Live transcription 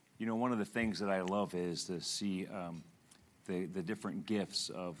One of the things that I love is to see the different gifts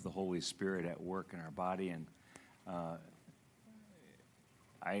of the Holy Spirit at work in our body, and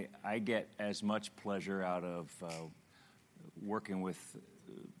I get as much pleasure out of working with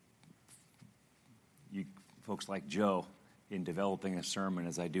you folks like Joe in developing a sermon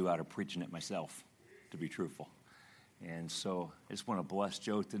as I do out of preaching it myself, to be truthful. And so I just want to bless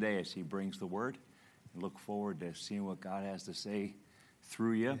Joe today as he brings the word, and look forward to seeing what God has to say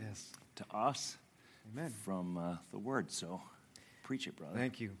through you to us. Amen. From the word. So preach it, brother.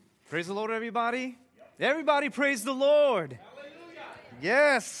 Thank you. Praise the Lord, everybody. Yep. Everybody praise the Lord. Hallelujah.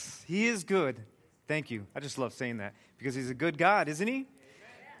 Yes, he is good. Thank you. I just love saying that because he's a good God, isn't he?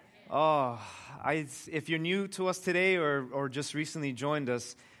 Amen. If you're new to us today or just recently joined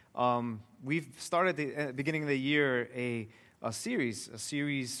us, we've started at the beginning of the year a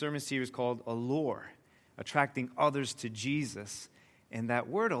sermon series called Allure, Attracting Others to Jesus. And that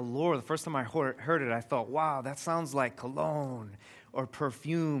word allure, the first time I heard it, I thought, wow, that sounds like cologne or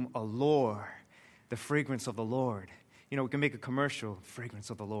perfume, allure, the fragrance of the Lord. We can make a commercial, fragrance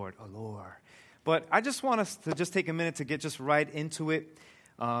of the Lord, allure. But I just want us to just take a minute to get just right into it,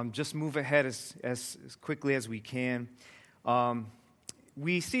 just move ahead as quickly as we can.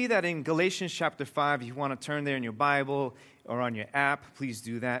 We see that in Galatians chapter 5, if you want to turn there in your Bible or on your app, please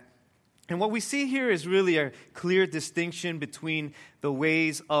do that. And what we see here is really a clear distinction between the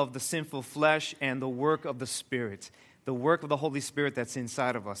ways of the sinful flesh and the work of the Spirit, the work of the Holy Spirit that's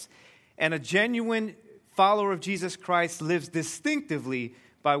inside of us. And a genuine follower of Jesus Christ lives distinctively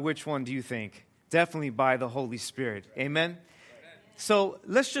by which one do you think? Definitely by the Holy Spirit. Amen? So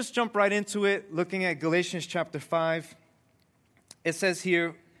let's just jump right into it, looking at Galatians chapter 5. It says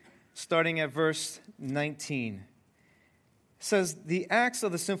here, starting at verse 19, it says, the acts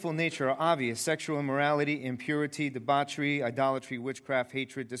of the sinful nature are obvious: sexual immorality, impurity, debauchery, idolatry, witchcraft,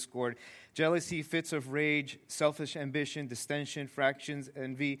 hatred, discord, jealousy, fits of rage, selfish ambition, distension, fractions,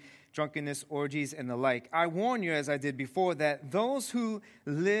 envy, drunkenness, orgies, and the like. I warn you, as I did before, that those who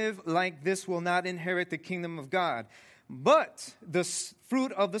live like this will not inherit the kingdom of God. But the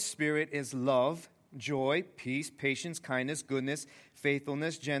fruit of the Spirit is love, joy, peace, patience, kindness, goodness,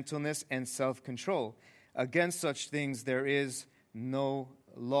 faithfulness, gentleness, and self-control. Against such things there is no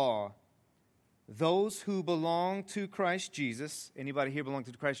law. Those who belong to Christ Jesus, anybody here belong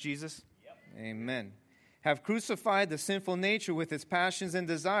to Christ Jesus? Yep. Amen. Have crucified the sinful nature with its passions and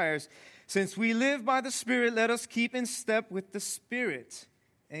desires. Since we live by the Spirit, let us keep in step with the Spirit.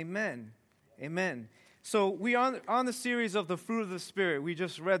 Amen. Amen. So we are on the series of the fruit of the Spirit. We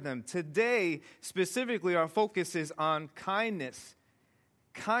just read them. Today, specifically, our focus is on kindness.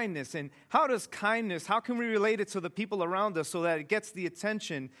 Kindness. And how can we relate it to the people around us so that it gets the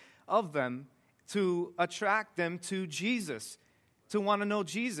attention of them to attract them to Jesus, to want to know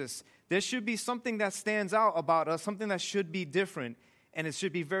Jesus? There should be something that stands out about us, something that should be different, and it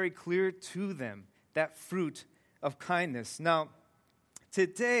should be very clear to them, that fruit of kindness. Now,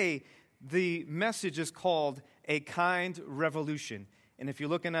 today, the message is called A Kind Revolution. And if you're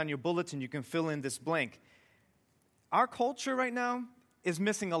looking on your bulletin, you can fill in this blank. Our culture right now is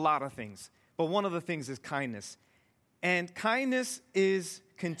missing a lot of things, but one of the things is kindness. And kindness is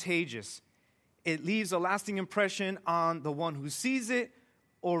contagious. It leaves a lasting impression on the one who sees it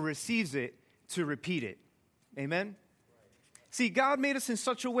or receives it to repeat it. Amen? See, God made us in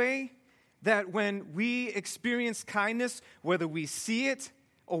such a way that when we experience kindness, whether we see it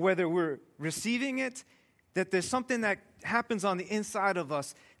or whether we're receiving it, that there's something that happens on the inside of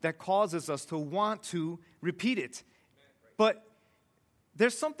us that causes us to want to repeat it. But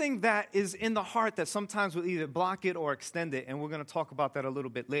there's something that is in the heart that sometimes will either block it or extend it, and we're going to talk about that a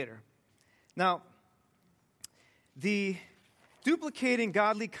little bit later. Now, the duplicating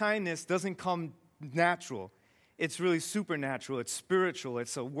godly kindness doesn't come natural. It's really supernatural. It's spiritual.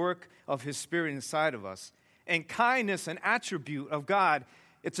 It's a work of His Spirit inside of us. And kindness, an attribute of God,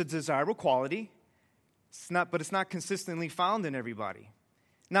 it's a desirable quality. But it's not consistently found in everybody.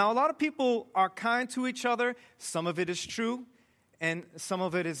 Now, a lot of people are kind to each other. Some of it is true, and some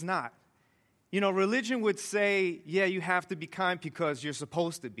of it is not. Religion would say, yeah, you have to be kind because you're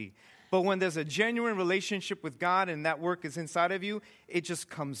supposed to be. But when there's a genuine relationship with God and that work is inside of you, it just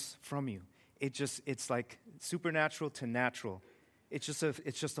comes from you. It's like supernatural to natural. It's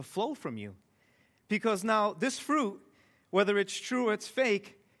just a flow from you. Because now this fruit, whether it's true or it's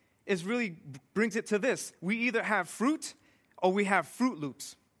fake, is really brings it to this. We either have fruit or we have Fruit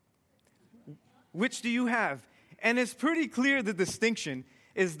Loops. Which do you have? And it's pretty clear the distinction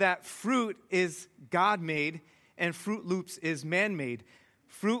is that fruit is God-made and Fruit Loops is man-made.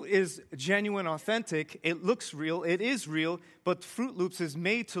 Fruit is genuine, authentic. It looks real. It is real, but Fruit Loops is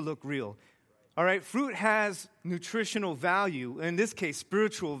made to look real. All right, fruit has nutritional value, in this case,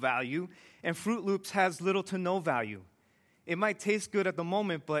 spiritual value, and Fruit Loops has little to no value. It might taste good at the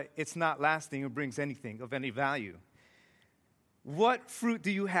moment, but it's not lasting or brings anything of any value. What fruit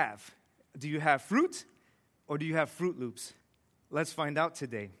do you have? Do you have fruit or do you have Fruit Loops? Let's find out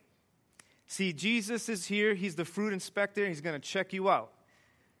today. See, Jesus is here. He's the fruit inspector. He's going to check you out.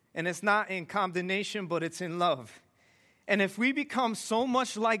 And it's not in condemnation, but it's in love. And if we become so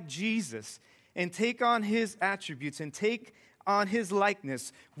much like Jesus and take on his attributes and take on his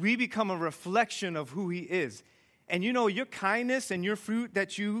likeness, we become a reflection of who he is. And you know, your kindness and your fruit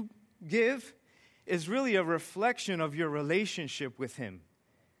that you give is really a reflection of your relationship with him.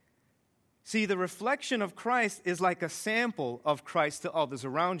 See, the reflection of Christ is like a sample of Christ to others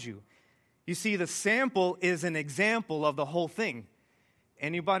around you. You see, the sample is an example of the whole thing.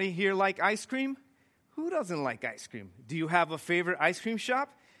 Anybody here like ice cream? Who doesn't like ice cream? Do you have a favorite ice cream shop?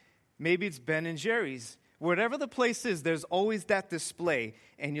 Maybe it's Ben & Jerry's. Whatever the place is, there's always that display,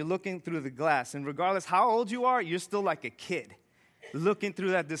 and you're looking through the glass. And regardless how old you are, you're still like a kid looking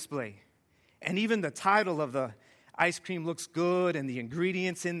through that display. And even the title of the ice cream looks good, and the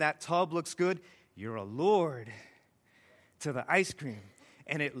ingredients in that tub looks good. You're a lord to the ice cream.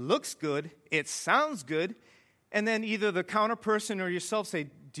 And it looks good, it sounds good, and then either the counter person or yourself say,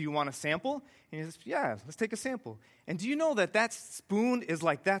 do you want a sample? And you say, yeah, let's take a sample. And do you know that that spoon is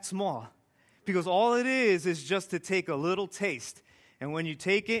like that small? Because all it is just to take a little taste. And when you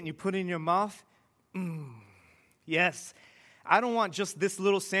take it and you put it in your mouth, yes, I don't want just this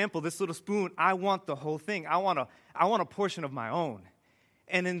little sample, this little spoon. I want the whole thing. I want a portion of my own.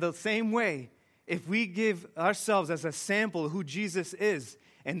 And in the same way, if we give ourselves as a sample of who Jesus is,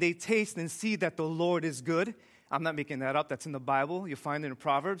 and they taste and see that the Lord is good, I'm not making that up. That's in the Bible. You'll find it in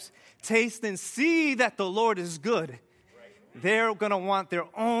Proverbs. Taste and see that the Lord is good. They're going to want their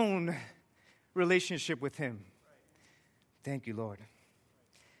own relationship with him. Thank you, Lord.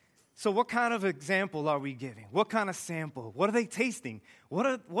 So what kind of example are we giving? What kind of sample? What are they tasting? What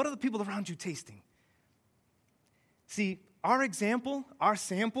are the people around you tasting? See, our example, our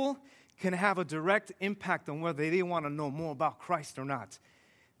sample, can have a direct impact on whether they want to know more about Christ or not.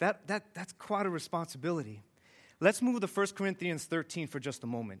 That's quite a responsibility. Let's move to 1 Corinthians 13 for just a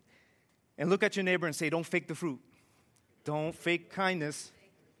moment. And look at your neighbor and say, don't fake the fruit. Don't fake kindness.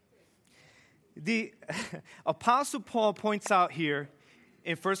 The Apostle Paul points out here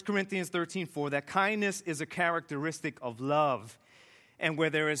in 1 Corinthians 13:4 that kindness is a characteristic of love. And where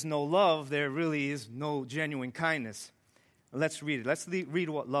there is no love, there really is no genuine kindness. Let's read it. Let's read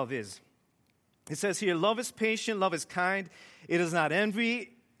what love is. It says here, love is patient, love is kind. It does not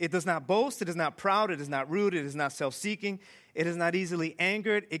envy, it does not boast, it is not proud, it is not rude, it is not self-seeking, it is not easily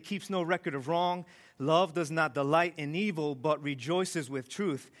angered, it keeps no record of wrong. Love does not delight in evil, but rejoices with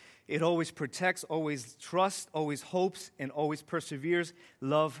truth. It always protects, always trusts, always hopes, and always perseveres.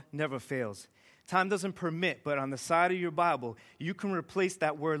 Love never fails. Time doesn't permit, but on the side of your Bible, you can replace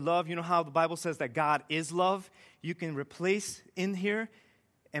that word love. You know how the Bible says that God is love? You can replace in here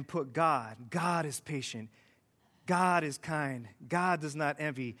and put God. God is patient. God is kind. God does not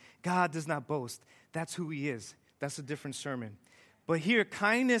envy. God does not boast. That's who he is. That's a different sermon. But here,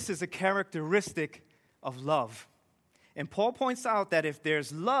 kindness is a characteristic of love. And Paul points out that if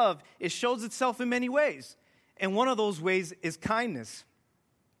there's love, it shows itself in many ways. And one of those ways is kindness.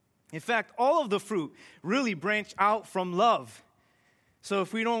 In fact, all of the fruit really branch out from love. So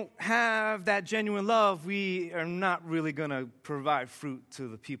if we don't have that genuine love, we are not really going to provide fruit to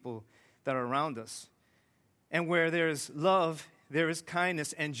the people that are around us. And where there's love, there is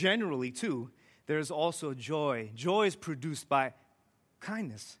kindness. And generally, too, there's also joy. Joy is produced by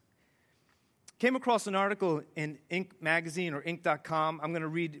kindness. Came across an article in Inc. magazine or Inc.com. I'm going to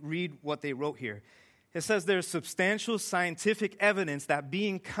read what they wrote here. It says there's substantial scientific evidence that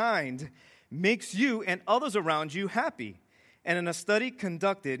being kind makes you and others around you happy. And in a study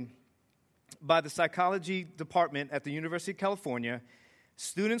conducted by the psychology department at the University of California,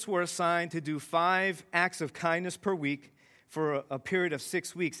 students were assigned to do 5 acts of kindness per week for a period of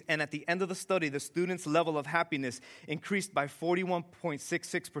 6 weeks. And at the end of the study, the students' level of happiness increased by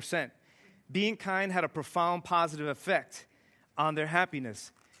 41.66%. Being kind had a profound positive effect on their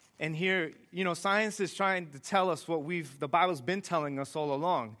happiness. And here, science is trying to tell us what the Bible's been telling us all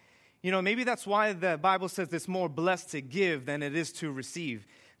along. Maybe that's why the Bible says it's more blessed to give than it is to receive.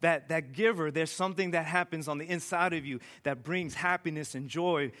 That giver, there's something that happens on the inside of you that brings happiness and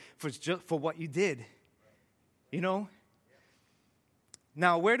joy for what you did.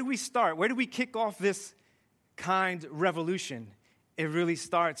 Now, where do we start? Where do we kick off this kind revolution? it really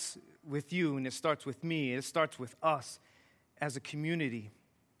starts with you, and it starts with me. It starts with us as a community.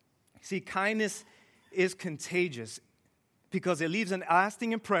 See, kindness is contagious because it leaves an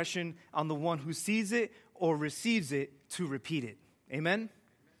lasting impression on the one who sees it or receives it to repeat it. Amen?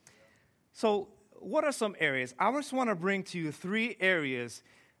 So, what are some areas? I just want to bring to you 3 areas,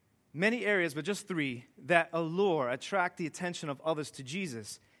 many areas, but just 3, that attract the attention of others to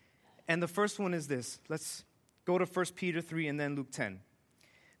Jesus. And the first one is this. Let's go to 1 Peter 3 and then Luke 10.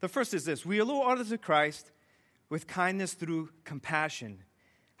 The first is this. We allure others to Christ with kindness through compassion,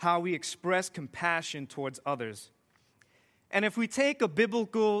 how we express compassion towards others. And if we take a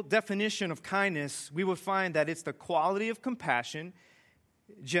biblical definition of kindness, we will find that it's the quality of compassion,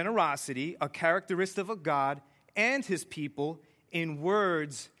 generosity, a characteristic of God and his people in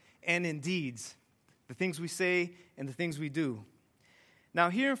words and in deeds, the things we say and the things we do. Now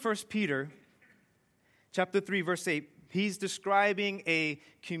here in 1 Peter chapter 3, verse 8, he's describing a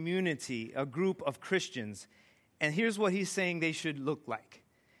community, a group of Christians. And here's what he's saying they should look like.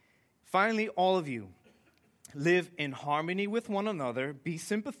 Finally, all of you, live in harmony with one another, be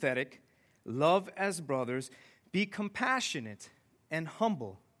sympathetic, love as brothers, be compassionate and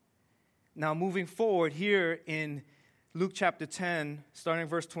humble. Now, moving forward here in Luke chapter 10, starting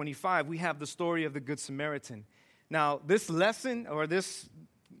verse 25, we have the story of the Good Samaritan. Now, this lesson or this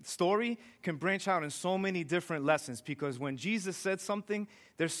story can branch out in so many different lessons because when Jesus said something,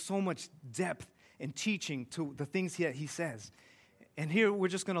 there's so much depth and teaching to the things he says. And here we're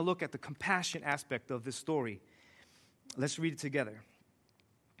just going to look at the compassion aspect of this story. Let's read it together.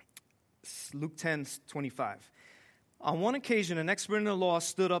 Luke 10:25. On one occasion, an expert in the law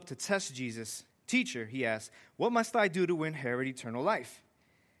stood up to test Jesus. Teacher, he asked, what must I do to inherit eternal life?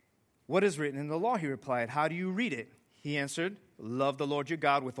 What is written in the law, he replied. How do you read it? He answered, love the Lord your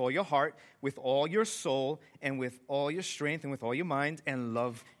God with all your heart, with all your soul, and with all your strength, and with all your mind, and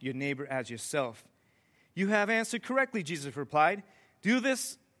love your neighbor as yourself. You have answered correctly, Jesus replied. Do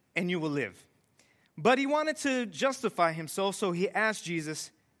this, and you will live. But he wanted to justify himself, so he asked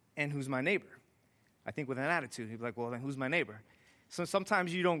Jesus, and who's my neighbor? I think with an attitude. He'd be like, well, then who's my neighbor? So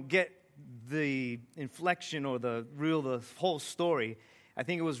sometimes you don't get the inflection or the whole story. I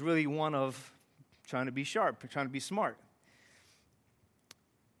think it was really one of trying to be sharp, trying to be smart.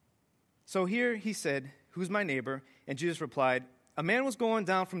 So here he said, who's my neighbor? And Jesus replied, a man was going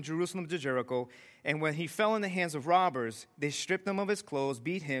down from Jerusalem to Jericho, and when he fell in the hands of robbers, they stripped him of his clothes,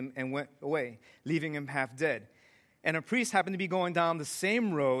 beat him, and went away, leaving him half dead. And a priest happened to be going down the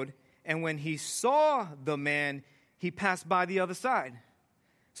same road, and when he saw the man, he passed by the other side.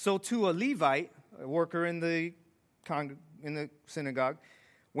 So too a Levite, a worker in the synagogue,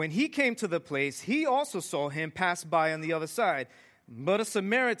 when he came to the place, he also saw him pass by on the other side. But a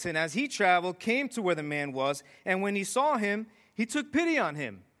Samaritan, as he traveled, came to where the man was, and when he saw him, he took pity on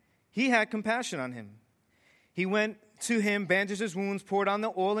him. He had compassion on him. He went to him, bandaged his wounds, poured on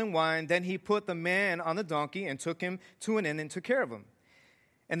the oil and wine. Then he put the man on the donkey and took him to an inn and took care of him.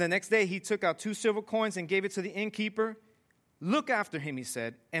 And the next day he took out 2 silver coins and gave it to the innkeeper. Look after him, he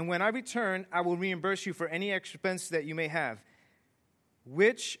said, and when I return, I will reimburse you for any expense that you may have.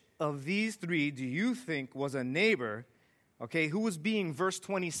 Which of these 3 do you think was a neighbor, who was being, verse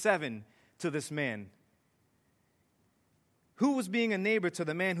 27, to this man? Who was being a neighbor to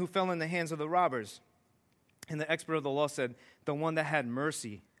the man who fell in the hands of the robbers? And the expert of the law said, the one that had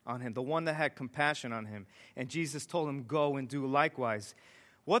mercy on him, the one that had compassion on him. And Jesus told him, go and do likewise.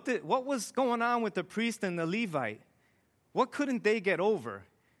 What was going on with the priest and the Levite? What couldn't they get over?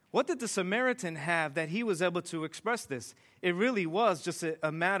 What did the Samaritan have that he was able to express this? It really was just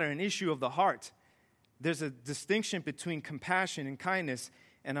a matter, an issue of the heart. There's a distinction between compassion and kindness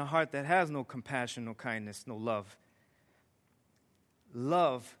and a heart that has no compassion, no kindness, no love.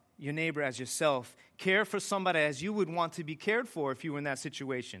 Love your neighbor as yourself. Care for somebody as you would want to be cared for if you were in that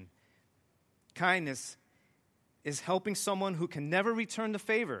situation. Kindness is helping someone who can never return the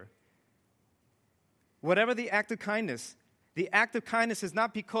favor. Whatever the act of kindness is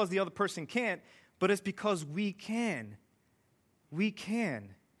not because the other person can't, but it's because we can. We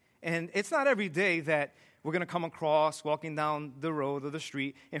can. And it's not every day that we're going to come across, walking down the road or the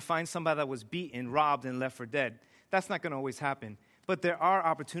street, and find somebody that was beaten, robbed, and left for dead. That's not going to always happen. But there are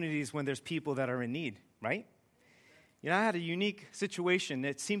opportunities when there's people that are in need, right? I had a unique situation.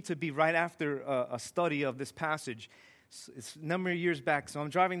 It seemed to be right after a study of this passage. It's a number of years back. So I'm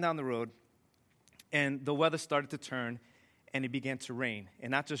driving down the road, and the weather started to turn, and it began to rain. And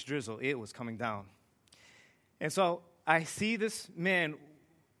not just drizzle, it was coming down. And so I see this man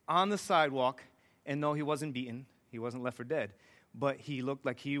on the sidewalk, and no, he wasn't beaten. He wasn't left for dead. But he looked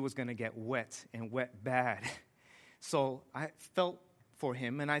like he was going to get wet, and wet bad. So I felt for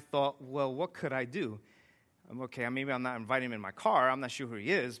him, and I thought, well, what could I do? Okay, maybe I'm not inviting him in my car. I'm not sure who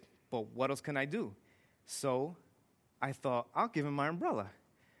he is, but what else can I do? So I thought, I'll give him my umbrella.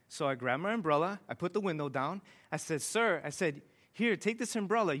 So I grabbed my umbrella. I put the window down. I said, sir, here, take this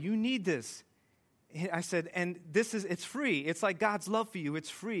umbrella. You need this. I said, and it's free. It's like God's love for you. It's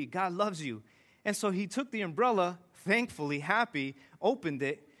free. God loves you. And so he took the umbrella, thankfully, happy, opened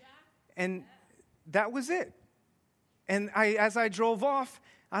it, and that was it. And as I drove off,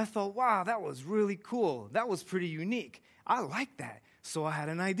 I thought, wow, that was really cool. That was pretty unique. I like that. So I had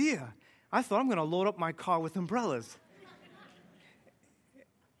an idea. I thought, I'm going to load up my car with umbrellas.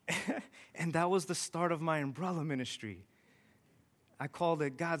 And that was the start of my umbrella ministry. I called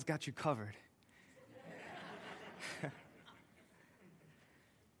it, God's Got You Covered.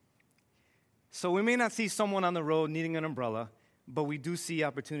 So we may not see someone on the road needing an umbrella, but we do see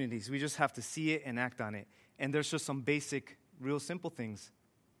opportunities. We just have to see it and act on it. And there's just some basic, real simple things.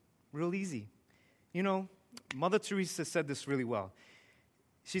 Real easy. You know, Mother Teresa said this really well.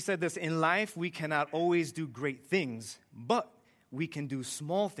 She said this, in life we cannot always do great things, but we can do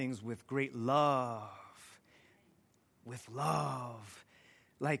small things with great love. With love.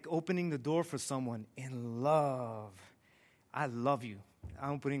 Like opening the door for someone in love. I love you.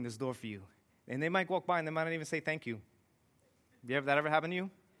 I'm opening this door for you. And they might walk by and they might not even say thank you. That ever happened to you?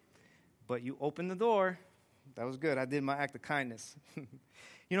 But you opened the door. That was good. I did my act of kindness.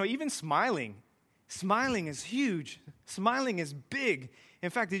 You know, even smiling. Smiling is huge. Smiling is big. In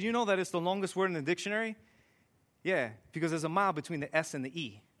fact, did you know that it's the longest word in the dictionary? Yeah, because there's a mile between the S and the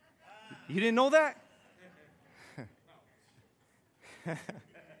E. You didn't know that?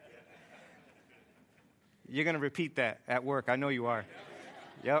 You're going to repeat that at work. I know you are.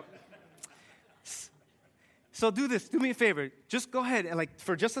 Yep. So do this. Do me a favor. Just go ahead and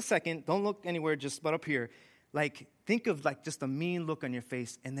for just a second, don't look anywhere, just but up here. Think of just a mean look on your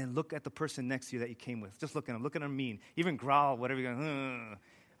face and then look at the person next to you that you came with. Just look at them. Look at them mean. Even growl, whatever you're going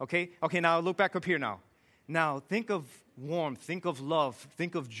to, okay? Okay, now look back up here now. Now think of warmth. Think of love.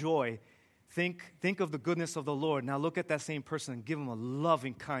 Think of joy. Think of the goodness of the Lord. Now look at that same person and give them a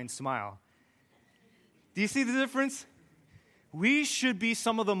loving, kind smile. Do you see the difference? We should be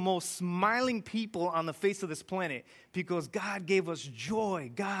some of the most smiling people on the face of this planet because God gave us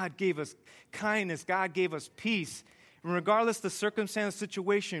joy. God gave us kindness. God gave us peace. And regardless of the circumstance,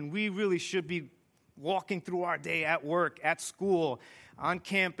 situation, we really should be walking through our day at work, at school, on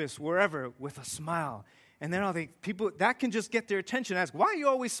campus, wherever, with a smile. And then I think people, that can just get their attention. Ask, why are you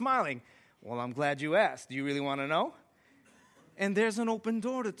always smiling? Well, I'm glad you asked. Do you really want to know? And there's an open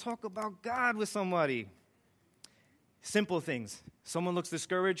door to talk about God with somebody. Simple things. Someone looks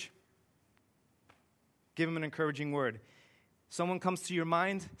discouraged, give them an encouraging word. Someone comes to your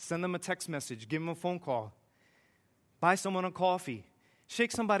mind, send them a text message, give them a phone call. Buy someone a coffee,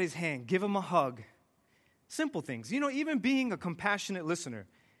 shake somebody's hand, give them a hug. Simple things. You know, even being a compassionate listener,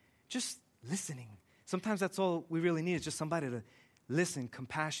 just listening. Sometimes that's all we really need is just somebody to listen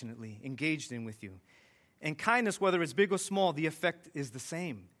compassionately, engaged in with you. And kindness, whether it's big or small, the effect is the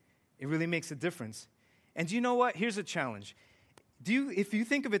same. It really makes a difference. And do you know what? Here's a challenge. If you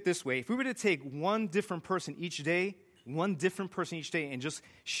think of it this way, if we were to take one different person each day, and just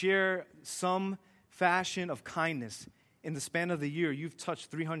share some fashion of kindness, in the span of the year, you've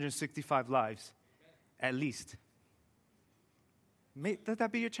touched 365 lives, at least. Let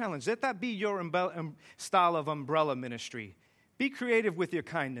that be your challenge. Let that be your style of umbrella ministry. Be creative with your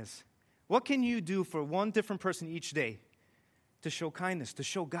kindness. What can you do for one different person each day to show kindness, to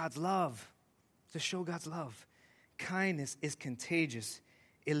show God's love? To show God's love. Kindness is contagious.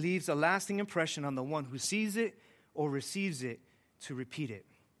 It leaves a lasting impression on the one who sees it or receives it to repeat it.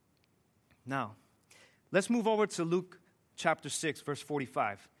 Now, let's move over to Luke chapter 6, verse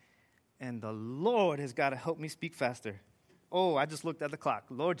 45. And the Lord has got to help me speak faster. Oh, I just looked at the clock.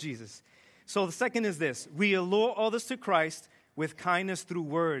 Lord Jesus. So the second is this. We allure others to Christ with kindness through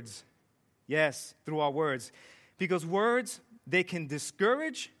words. Yes, through our words. Because words, they can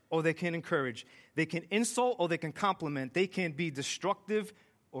discourage or they can encourage. They can insult or they can compliment. They can be destructive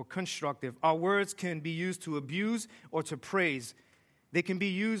or constructive. Our words can be used to abuse or to praise. They can be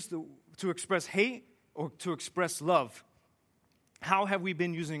used to express hate or to express love. How have we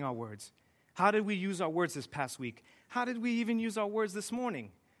been using our words? How did we use our words this past week? How did we even use our words this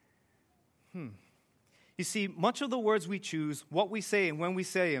morning? You see, much of the words we choose, what we say and when we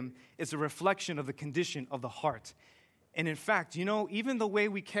say them, is a reflection of the condition of the heart. And in fact, you know, even the way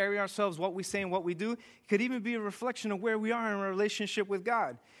we carry ourselves, what we say and what we do, could even be a reflection of where we are in our relationship with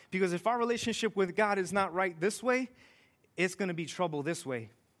God. Because if our relationship with God is not right this way, it's going to be trouble this way.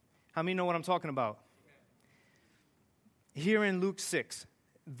 How many know what I'm talking about? here in Luke 6,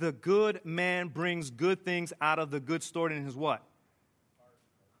 the good man brings good things out of the good stored in his what?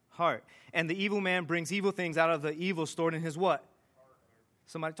 Heart. And the evil man brings evil things out of the evil stored in his what?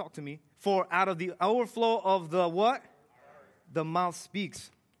 Somebody talk to me. For out of the overflow of the what? The mouth speaks.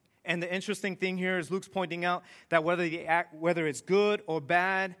 And the interesting thing here is Luke's pointing out that whether it's good or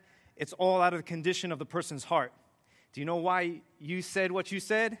bad, it's all out of the condition of the person's heart. Do you know why you said what you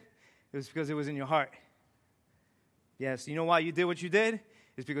said? It was because it was in your heart. Yes, you know why you did what you did?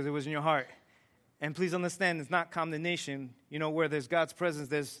 It's because it was in your heart. And please understand, it's not condemnation. You know, where there's God's presence,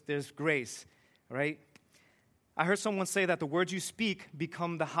 there's grace, right? I heard someone say that the words you speak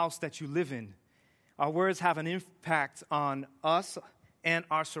become the house that you live in. Our words have an impact on us and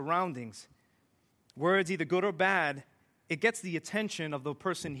our surroundings. Words, either good or bad, it gets the attention of the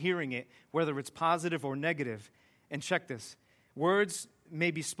person hearing it, whether it's positive or negative. And check this. Words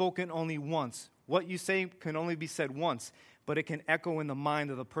may be spoken only once. What you say can only be said once, but it can echo in the mind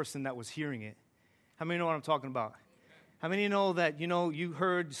of the person that was hearing it. How many know what I'm talking about? How many know that, you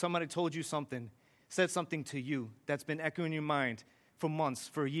heard somebody told you something, said something to you that's been echoing in your mind for months,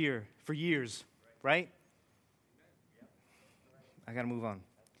 for a year, for years, right? I got to move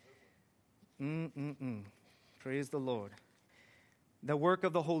on. Praise the Lord. The work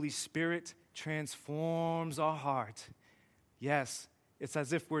of the Holy Spirit transforms our heart. Yes, it's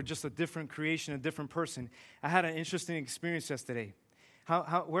as if we're just a different creation, a different person. I had an interesting experience yesterday.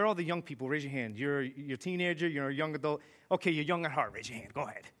 Where are all the young people? Raise your hand. You're a teenager, you're a young adult. Okay, you're young at heart. Raise your hand. Go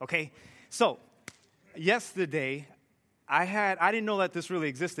ahead. Okay? So, yesterday, I didn't know that this really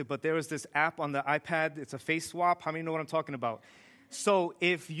existed, but there was this app on the iPad. It's a face swap. How many know what I'm talking about? So,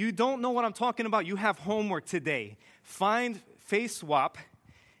 if you don't know what I'm talking about, you have homework today. Find face swap,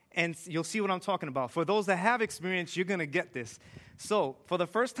 and you'll see what I'm talking about. For those that have experience, you're going to get this. So, for the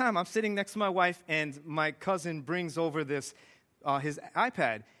first time, I'm sitting next to my wife, and my cousin brings over this, his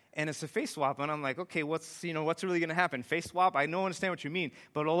iPad, and it's a face swap. And I'm like, okay, what's really going to happen? Face swap? I don't understand what you mean.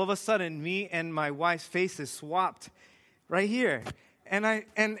 But all of a sudden, me and my wife's faces swapped right here. And I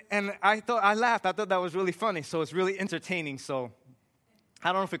laughed. I thought that was really funny. So, it's really entertaining. So,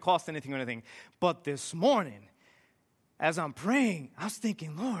 I don't know if it cost anything or anything. But this morning, as I'm praying, I was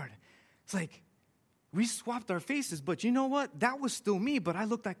thinking, Lord, it's like, we swapped our faces, but you know what? That was still me, but I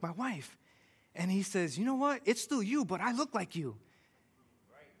looked like my wife. And he says, you know what? It's still you, but I look like you.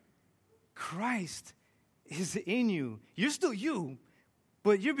 Christ is in you. You're still you,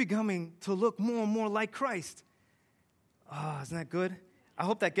 but you're becoming to look more and more like Christ. Isn't that good? I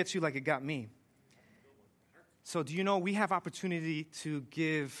hope that gets you like it got me. So do you know we have opportunity to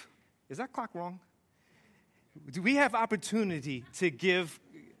give, is that clock wrong? Do we have opportunity to give,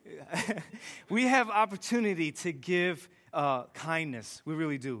 we have opportunity to give kindness. We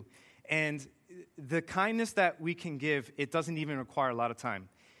really do. And the kindness that we can give, it doesn't even require a lot of time.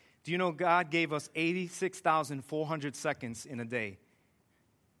 Do you know God gave us 86,400 seconds in a day?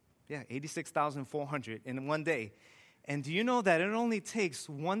 Yeah, 86,400 in one day. And do you know that it only takes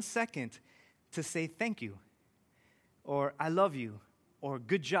 1 second to say thank you, or I love you, or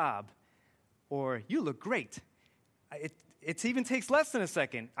good job, or you look great. It even takes less than a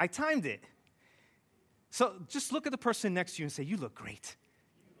second. I timed it. So just look at the person next to you and say, you look great.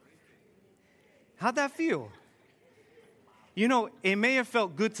 How'd that feel? You know, it may have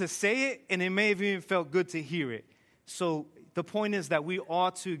felt good to say it, and it may have even felt good to hear it. So the point is that we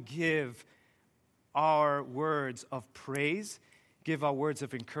ought to give our words of praise, give our words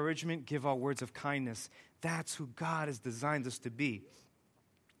of encouragement, give our words of kindness. That's who God has designed us to be.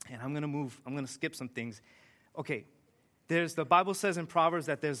 And I'm going to skip some things. Okay, the Bible says in Proverbs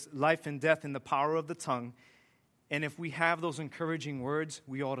that there's life and death in the power of the tongue. And if we have those encouraging words,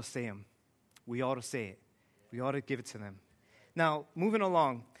 we ought to say them. We ought to say it. We ought to give it to them. Now, moving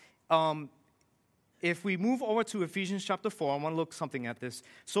along, if we move over to Ephesians chapter 4, I want to look something at this.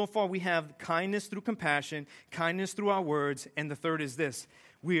 So far, we have kindness through compassion, kindness through our words, and the third is this.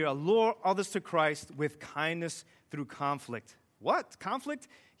 We allure others to Christ with kindness through conflict. What? Conflict?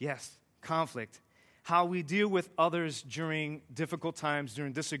 Yes, conflict. How we deal with others during difficult times,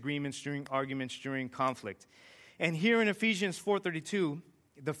 during disagreements, during arguments, during conflict. And here in Ephesians 4:32,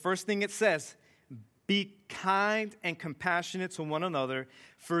 the first thing it says, be kind and compassionate to one another,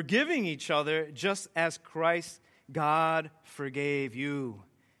 forgiving each other just as Christ, God, forgave you.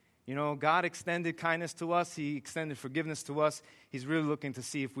 You know, God extended kindness to us. He extended forgiveness to us. He's really looking to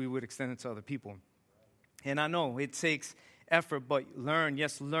see if we would extend it to other people. And I know it takes effort, but learn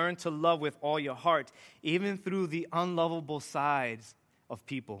to love with all your heart, even through the unlovable sides of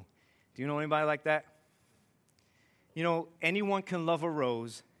people. Do you know anybody like that? You know, anyone can love a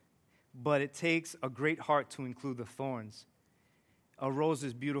rose, but it takes a great heart to include the thorns. A rose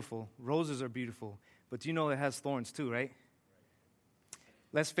is beautiful. Roses are beautiful. But you know it has thorns too, right?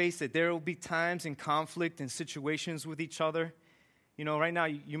 Let's face it, there will be times in conflict and situations with each other. You know, right now,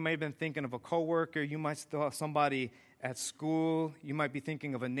 you may have been thinking of a coworker. You might still have somebody at school. You might be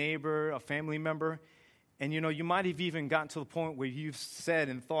thinking of a neighbor, a family member. And, you know, you might have even gotten to the point where you've said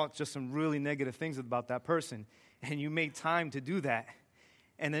and thought just some really negative things about that person. And you made time to do that.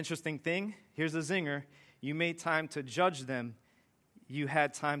 An interesting thing, here's the zinger. You made time to judge them. You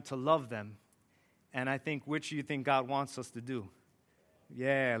had time to love them. And I think, which do you think God wants us to do?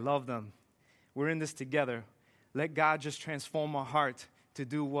 Yeah, love them. We're in this together. Let God just transform our heart to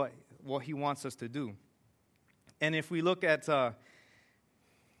do what He wants us to do. And if we look at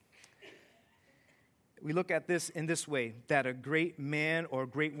this in this way, that a great man or a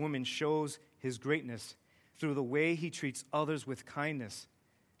great woman shows his greatness through the way he treats others with kindness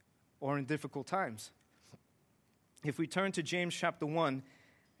or in difficult times. If we turn to James chapter 1,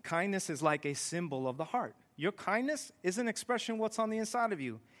 kindness is like a symbol of the heart. Your kindness is an expression of what's on the inside of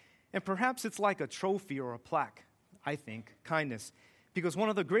you. And perhaps it's like a trophy or a plaque, I think, kindness. Because one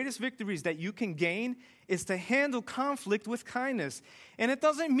of the greatest victories that you can gain is to handle conflict with kindness. And it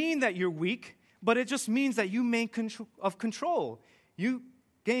doesn't mean that you're weak, but it just means that you make control. You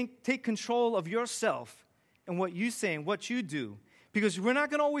take control of yourself and what you say and what you do. Because we're not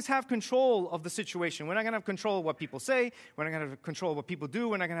going to always have control of the situation. We're not going to have control of what people say. We're not going to have control of what people do.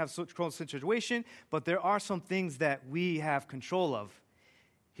 We're not going to have control of the situation. But there are some things that we have control of.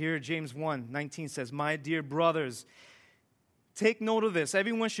 Here, James 1:19 says, "My dear brothers, take note of this.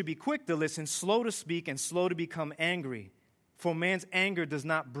 Everyone should be quick to listen, slow to speak, and slow to become angry. For man's anger does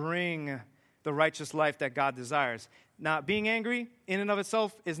not bring the righteous life that God desires." Now, being angry in and of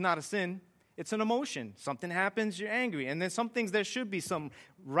itself is not a sin. It's an emotion. Something happens, you're angry. And then some things, there should be some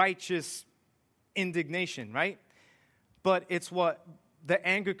righteous indignation, right? But it's what the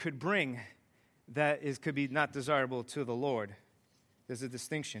anger could bring that could be not desirable to the Lord. There's a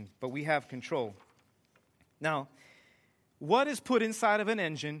distinction, but we have control. Now, what is put inside of an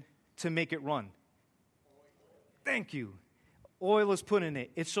engine to make it run? Thank you. Oil is put in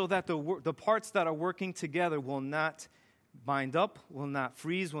it. It's so that the parts that are working together will not bind up, will not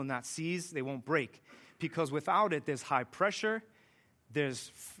freeze, will not seize, they won't break. Because without it, there's high pressure,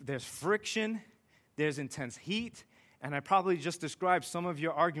 there's friction, there's intense heat, and I probably just described some of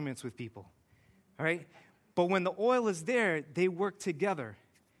your arguments with people, all right? But when the oil is there, they work together.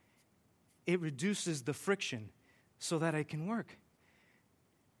 It reduces the friction so that it can work.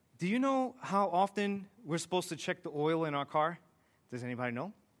 Do you know how often we're supposed to check the oil in our car? Does anybody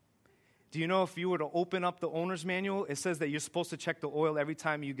know? Do you know if you were to open up the owner's manual, it says that you're supposed to check the oil every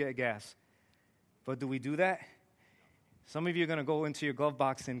time you get gas. But do we do that? Some of you are going to go into your glove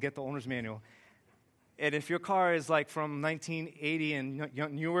box and get the owner's manual. And if your car is like from 1980 and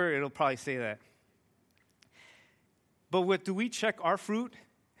newer, it'll probably say that. But do we check our fruit?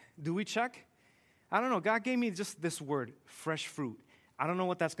 Do we check? I don't know. God gave me just this word, fresh fruit. I don't know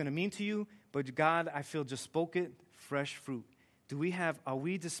what that's going to mean to you, but God, I feel, just spoke it, fresh fruit. Are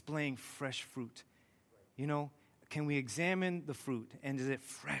we displaying fresh fruit? You know, can we examine the fruit? And is it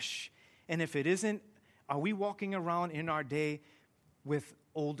fresh? And if it isn't, are we walking around in our day with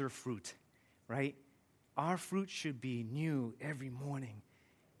older fruit, right? Our fruit should be new every morning.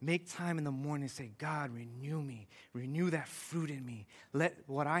 Make time in the morning and say, God, renew me. Renew that fruit in me. Let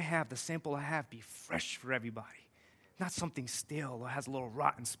what I have, the sample I have, be fresh for everybody. Not something stale or has a little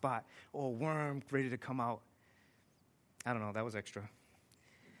rotten spot or a worm ready to come out. I don't know, that was extra.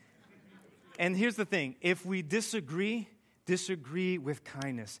 And here's the thing. If we disagree with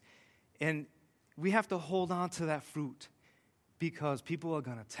kindness. And we have to hold on to that fruit because people are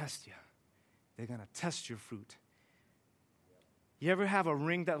going to test you. They're going to test your fruit. You ever have a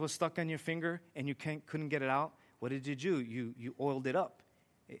ring that was stuck on your finger and you couldn't get it out? What did you do? You oiled it up.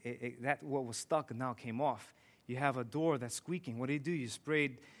 That what was stuck and now came off. You have a door that's squeaking. What do? You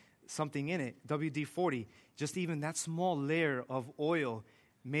sprayed something in it, WD-40. Just even that small layer of oil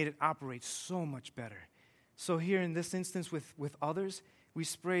made it operate so much better. So here in this instance with others, we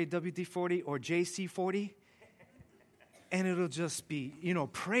spray WD-40 or JC-40, and it'll just be,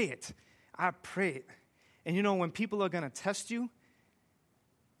 pray it. I pray it. And when people are going to test you,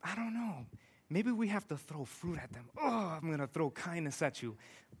 I don't know. Maybe we have to throw fruit at them. Oh, I'm going to throw kindness at you.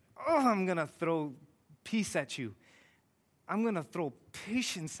 Oh, I'm going to throw peace at you. I'm going to throw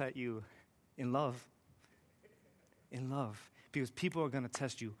patience at you in love. In love. Because people are going to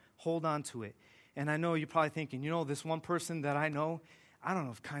test you. Hold on to it. And I know you're probably thinking, this one person that I know, I don't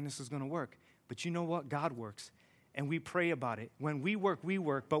know if kindness is going to work. But you know what? God works. and we pray about it. When we work,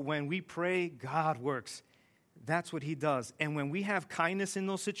 but when we pray, God works. That's what he does. And when we have kindness in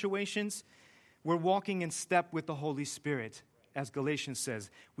those situations, we're walking in step with the Holy Spirit, as Galatians says.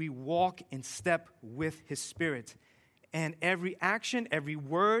 We walk in step with his Spirit. And every action, every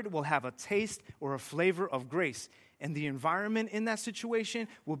word will have a taste or a flavor of grace. And the environment in that situation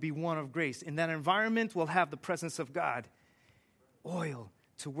will be one of grace. In that environment, we'll have the presence of God. Oil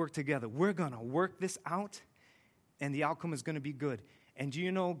to work together. We're going to work this out, and the outcome is going to be good. And do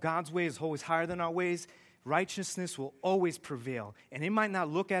you know God's way is always higher than our ways? Righteousness will always prevail. And it might not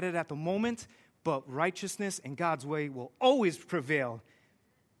look at it at the moment, but righteousness and God's way will always prevail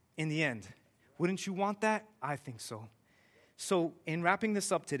in the end. Wouldn't you want that? I think so. So in wrapping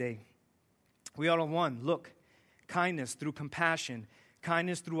this up today, we ought to, one, look, kindness through compassion,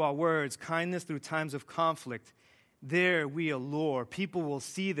 kindness through our words, kindness through times of conflict. There we allure. People will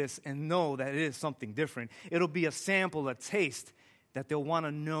see this and know that it is something different. It'll be a sample, a taste, that they'll want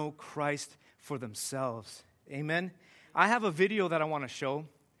to know Christ for themselves. Amen? I have a video that I want to show,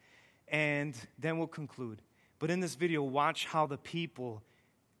 and then we'll conclude. But in this video, watch how the people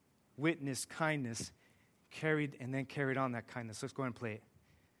witnessed kindness, carried on that kindness. Let's go ahead and play it.